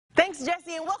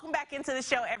Jesse, and welcome back into the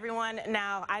show, everyone.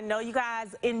 Now, I know you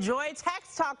guys enjoy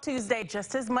Tax Talk Tuesday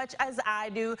just as much as I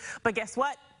do, but guess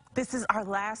what? This is our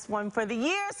last one for the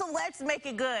year, so let's make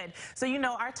it good. So you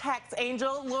know our tax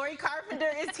angel, Lori Carpenter,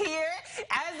 is here,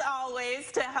 as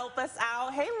always, to help us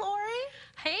out. Hey, Lori.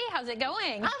 Hey, how's it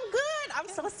going? I'm good. I'm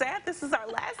so sad this is our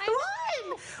last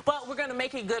one. But we're going to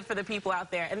make it good for the people out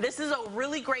there. And this is a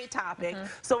really great topic.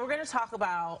 So we're going to talk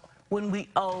about when we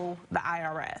owe the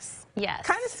IRS. Yes.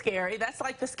 Kind of scary. That's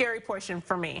like the scary portion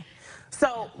for me.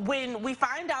 So when we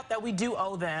find out that we do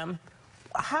owe them,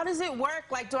 how does it work?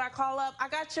 Like, do I call up, I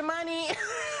got your money,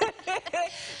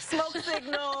 smoke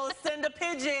signals, send a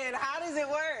pigeon? How does it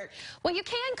work? Well, you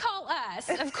can call us,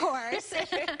 of course.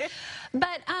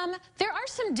 But there are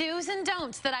some do's and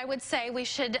don'ts that I would say we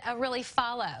should really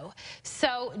follow.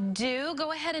 So do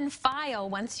go ahead and file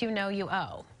once you know you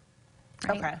owe.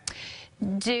 Right? Okay.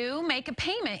 Do make a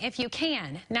payment if you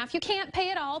can. Now, if you can't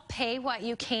pay it all, pay what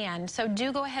you can. So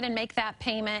do go ahead and make that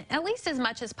payment at least as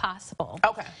much as possible.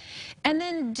 Okay. And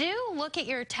then do look at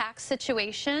your tax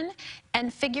situation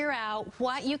and figure out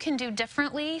what you can do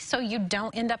differently so you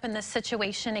don't end up in this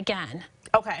situation again.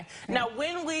 Okay. Now,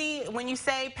 when you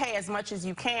say pay as much as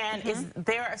you can, is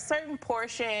there a certain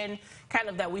portion kind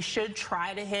of that we should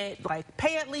try to hit, like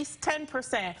pay at least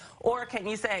 10%, or can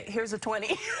you say, here's a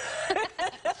 20?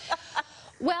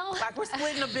 Well, like we're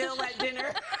splitting a bill at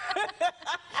dinner.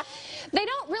 They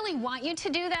don't really want you to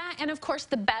do that, and of course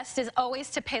the best is always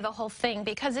to pay the whole thing,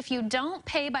 because if you don't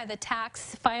pay by the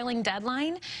tax filing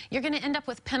deadline, you're going to end up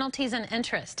with penalties and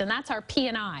interest, and that's our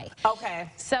P&I. Okay.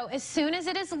 So as soon as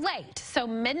it is late, so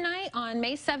midnight on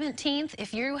May 17th,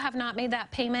 if you have not made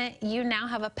that payment, you now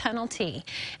have a penalty,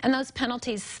 and those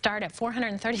penalties start at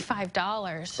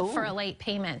 $435 for a late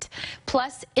payment,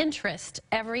 plus interest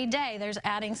every day. There's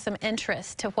adding some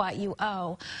interest to what you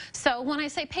owe. So when I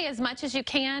say pay as much as you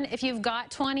can, if you've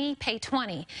got 20, pay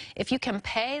 20. If you can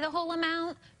pay the whole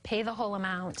amount, pay the whole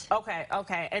amount. Okay,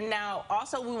 okay. And now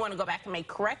also we want to go back and make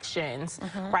corrections,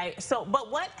 right? So, but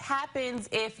what happens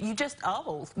if you just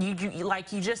owe? You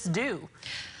just do?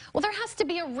 Well, there has to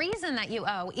be a reason that you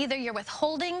owe. Either your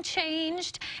withholding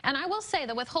changed, and I will say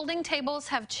the withholding tables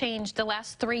have changed the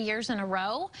last 3 years in a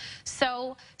row.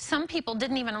 So some people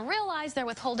didn't even realize their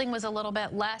withholding was a little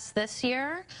bit less this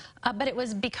year, but it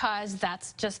was because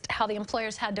that's just how the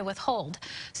employers had to withhold.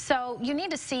 So you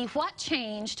need to see what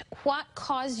changed, what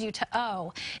caused you to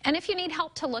owe. And if you need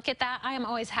help to look at that, I am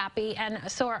always happy, and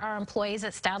so are our employees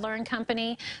at Stadler and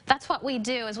Company. That's what we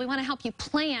do, is we want to help you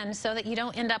plan so that you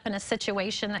don't end up in a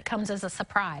situation that comes as a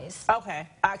surprise. Okay,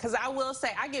 because I will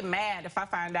say I get mad if I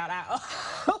find out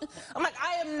I'm like,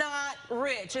 I am not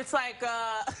rich. It's like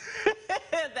that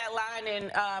line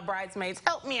in Bridesmaids,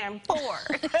 help me, I'm poor.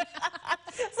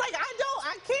 It's like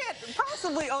I can't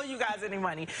possibly owe you guys any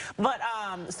money. But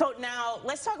so now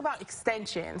let's talk about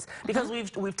extensions, because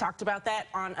we've talked about that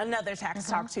on another Tax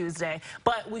Talk Tuesday.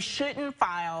 But we shouldn't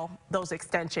file those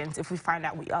extensions if we find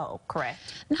out we owe, correct?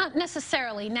 Not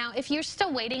necessarily. Now, if you're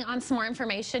still waiting on some more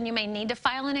information, you may need to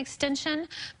file an extension.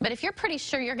 But if you're pretty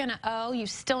sure you're going to owe, you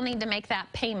still need to make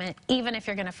that payment, even if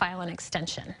you're going to file an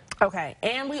extension. Okay,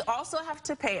 and we also have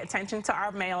to pay attention to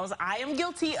our mails. I am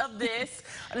guilty of this.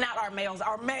 Not our mails,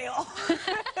 our mail.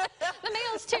 The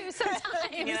mails too, sometimes.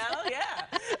 You know, yeah.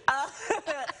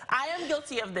 I am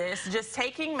guilty of this, just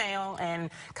taking mail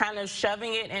and kind of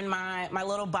shoving it in my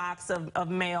little box of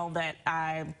mail that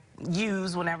I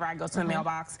use whenever I go to the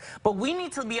mailbox. But we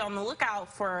need to be on the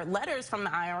lookout for letters from the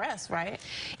IRS, right?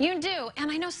 You do, and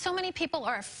I know so many people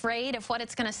are afraid of what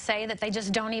it's going to say that they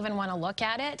just don't even want to look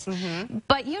at it.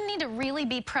 But you need to really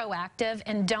be proactive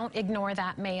and don't ignore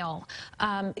that mail.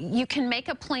 You can make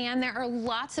a plan. There are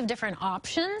lots of different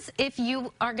options if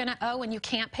you are going to owe and you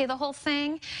can't pay the whole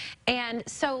thing. And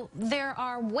so there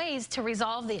are ways to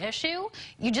resolve the issue.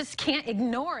 You just can't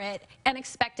ignore it and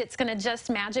expect it's going to just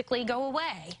magically go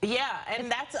away. Yeah, and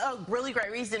that's a really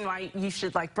great reason why you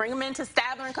should bring them into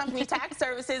Stadler and Company Tax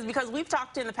Services, because we've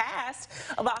talked in the past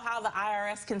about how the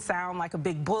IRS can sound like a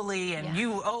big bully and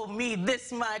you owe me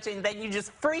this much, and then you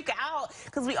just freak out,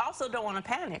 because we also don't want to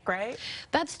panic, right?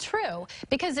 That's true,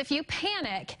 because if you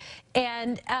panic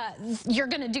and you're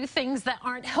going to do things that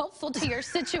aren't helpful to your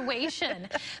situation,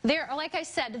 like I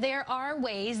said, there are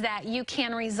ways that you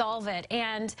can resolve it.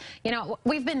 And you know,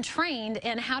 we've been trained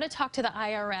in how to talk to the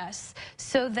IRS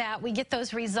so that we get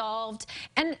those resolved.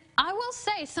 And I will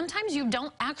say, sometimes you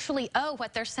don't actually owe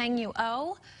what they're saying you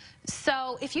owe.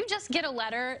 So if you just get a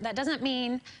letter, that doesn't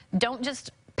mean don't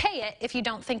just pay it if you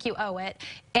don't think you owe it,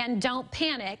 and don't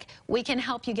panic. We can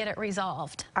help you get it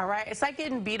resolved. All right. It's like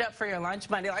getting beat up for your lunch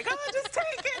money. Like, oh, just take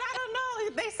it. I don't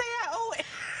know. They say I owe it.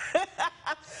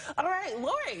 All right. right,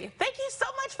 Lori, thank you so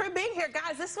much for being here.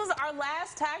 Guys, this was our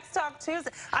last Tax Talk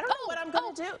Tuesday. I don't know what I'm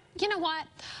going to do. You know what?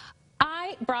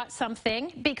 I brought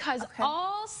something because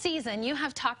all season you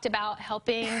have talked about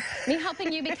helping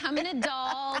you become an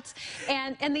adult,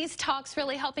 and these talks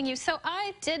really helping you. So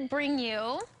I did bring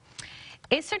you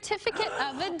a certificate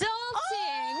of adulting.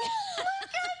 Oh, look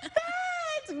at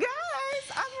that,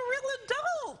 guys! I'm a real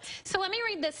adult. So let me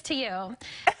read this to you.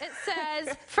 It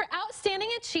says, for outstanding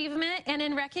achievement and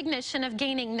in recognition of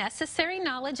gaining necessary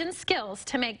knowledge and skills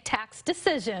to make tax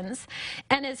decisions,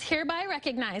 and is hereby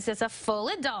recognized as a full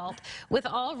adult with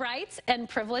all rights and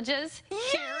privileges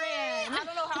herein. I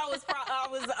don't know how I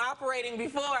was operating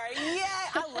before. Yeah,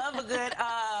 I love a good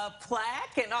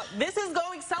plaque, and this is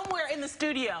going somewhere in the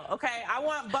studio. Okay, I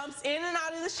want bumps in and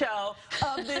out of the show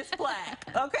of this plaque.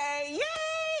 Okay,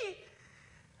 yay!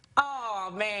 Oh,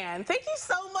 man. Thank you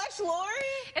so much, Lori.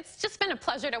 It's just been a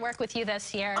pleasure to work with you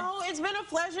this year. Oh, it's been a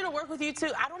pleasure to work with you, too.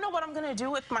 I don't know what I'm going to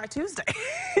do with my Tuesday.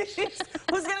 Who's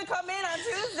going to come in on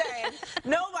Tuesday?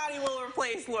 Nobody will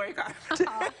replace Lori Carpenter.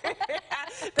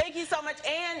 Thank you so much.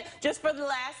 And just for the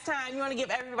last time, you want to give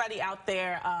everybody out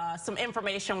there some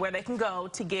information where they can go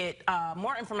to get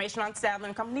more information on Stadler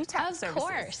and Company Tax Services. Of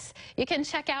course. You can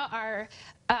check out our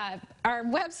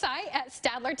website at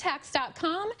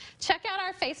stadlertax.com. Check out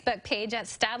our Facebook page at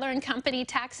Stadler and Company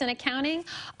Tax and Accounting.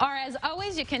 Or as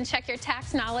always, you can check your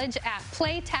tax knowledge at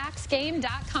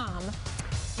playtaxgame.com.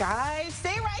 Guys,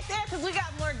 stay right there because we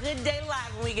got more Good Day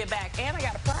Live when we get back. And I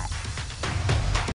got a plaque.